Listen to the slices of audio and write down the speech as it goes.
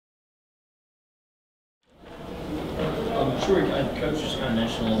Troy, Coach just kind of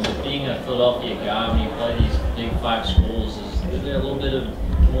mentioned a little bit, being a Philadelphia guy, when you play these Big 5 schools, is there a little bit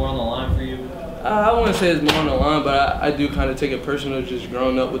of more on the line for you? I wouldn't say it's more on the line, but I do kind of take it personal, just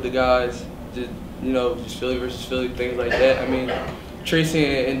growing up with the guys, just, you know, just Philly versus Philly, things like that. I mean,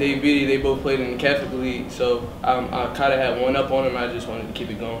 Tracy and Dave Beatty, they both played in the Catholic League, so I kind of had one up on them. I just wanted to keep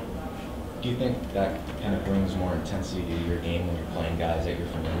it going. Do you think that kind of brings more intensity to your game when you're playing guys that you're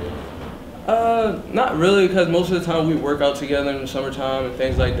familiar with? Not really, because most of the time we work out together in the summertime and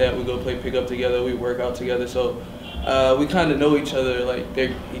things like that. We go play pickup together, we work out together, so we kind of know each other, like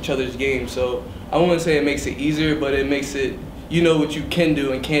each other's games. So I wouldn't say it makes it easier, but it makes it, you know what you can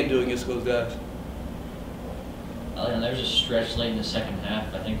do and can't do against those guys. There was a stretch late in the second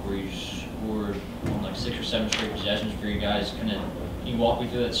half, I think, where you scored on like 6 or 7 straight possessions for you guys. Can you walk me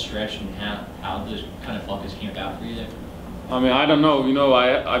through that stretch and how those kind of buckets came about for you there? I mean, I don't know. You know,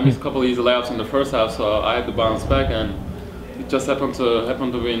 I missed a couple of easy layups in the first half, so I had to bounce back, and it just happened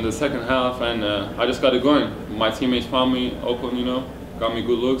to be in the second half, and I just got it going. My teammates found me open, you know, got me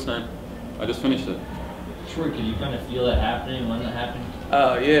good looks, and I just finished it. Troy, could you kind of feel that happening when that happened?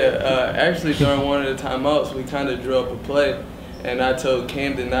 Yeah. Actually, during one of the timeouts, we kind of drew up a play, and I told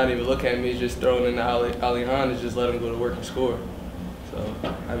Cam to not even look at me, just throw it in the Alihan and just let him go to work and score. So,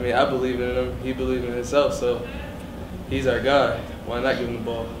 I mean, I believe in him. He believes in himself, so he's our guy. Why not give him the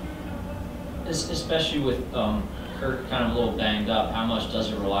ball? Especially with Kirk kind of a little banged up, how much does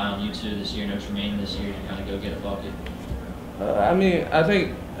it rely on you two this year, no Tremaine this year, to kind of go get a bucket? I mean, I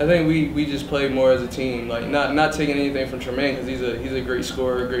think we just play more as a team. Like not taking anything from Tremaine, because he's a great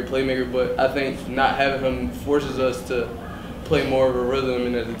scorer, a great playmaker. But I think not having him forces us to play more of a rhythm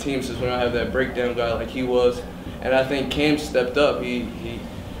and as a team, since we don't have that breakdown guy like he was. And I think Cam stepped up. He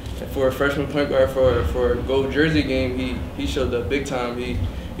for a freshman point guard for a gold jersey game, he showed up big time.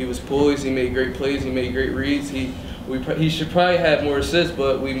 He was poised. He made great plays. He made great reads. He should probably have more assists,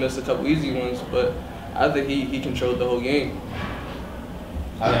 but we missed a couple easy ones. But I think he controlled the whole game.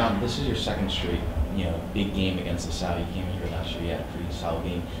 This is your second straight, big game against LaSalle. You came here last year, you had a pretty solid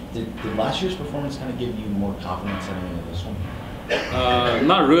game. Did last year's performance kind of give you more confidence heading into this one?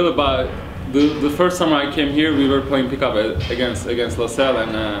 Not really, but the first summer I came here, we were playing pickup against LaSalle,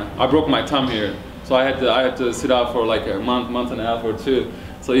 and I broke my thumb here, so I had to sit out for like a month and a half or 2.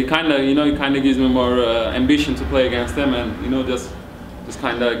 So it kind of gives me more ambition to play against them, and just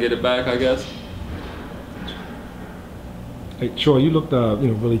kind of get it back, I guess. Hey, Troy, you looked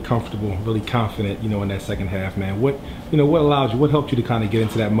really comfortable, really confident, in that second half, man. What allowed you? What helped you to kind of get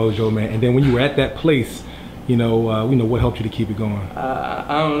into that mojo, man? And then when you were at that place, what helped you to keep it going?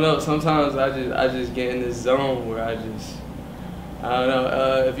 I don't know. Sometimes I just get in this zone where I don't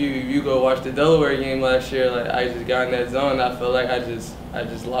know. If you go watch the Delaware game last year, like I just got in that zone. I felt like I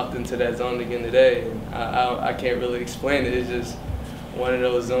just locked into that zone again today, and I can't really explain it. It's just one of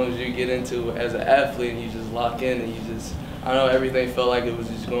those zones you get into as an athlete, and you just lock in, and you just, I don't know, everything felt like it was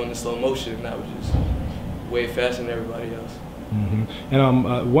just going in slow motion, and I was just way faster than everybody else. Mm-hmm.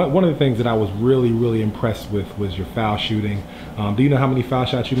 And one of the things that I was really impressed with was your foul shooting. Do you know how many foul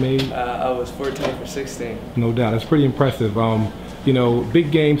shots you made? I was 14 for 16. No doubt, that's pretty impressive.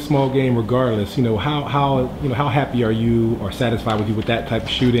 Big game, small game, regardless. How happy are you or satisfied with that type of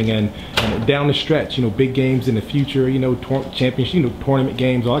shooting? And down the stretch, big games in the future, championship, tournament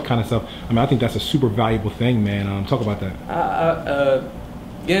games, all that kind of stuff. I mean, I think that's a super valuable thing, man. Talk about that.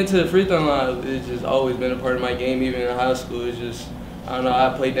 Getting to the free throw line, it's just always been a part of my game, even in high school. It's just, I don't know,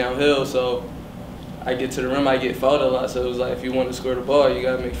 I play downhill, so I get to the rim, I get fouled a lot. So it was like, if you want to score the ball, you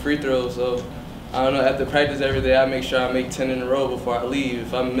got to make free throws. So I don't know, after practice every day, I make sure I make 10 in a row before I leave.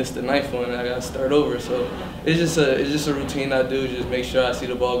 If I miss the 9th one, I got to start over. So it's just a routine I do, just make sure I see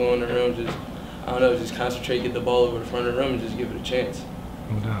the ball go in the rim, just concentrate, get the ball over the front of the rim, and just give it a chance.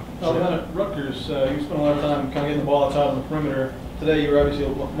 No doubt. Down at Rutgers, you spent a lot of time kind of getting the ball outside on the perimeter. Today you were obviously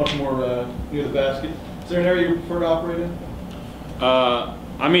much more near the basket. Is there an area you prefer to operate in?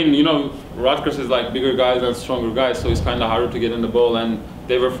 I mean, Rutgers is like bigger guys and stronger guys, so it's kind of harder to get in the ball, and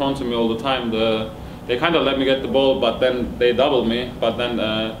they were fronting me all the time. They kind of let me get the ball, but then they doubled me, but then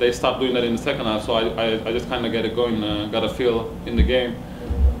they stopped doing that in the second half, so I just kind of get it going, got a feel in the game,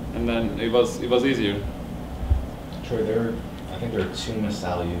 and then it was easier. Troy, I think there are 2 missed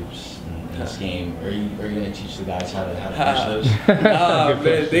alley-oops in this game. Are you going to teach the guys how to finish those? Nah,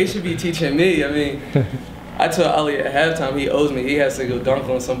 man, they should be teaching me. I mean, I told Ali at halftime he owes me. He has to go dunk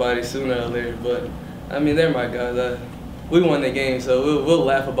on somebody sooner or later. But I mean, they're my guys. We won the game, so we'll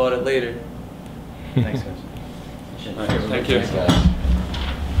laugh about it later. Thanks, guys. Thank you. Thanks, guys.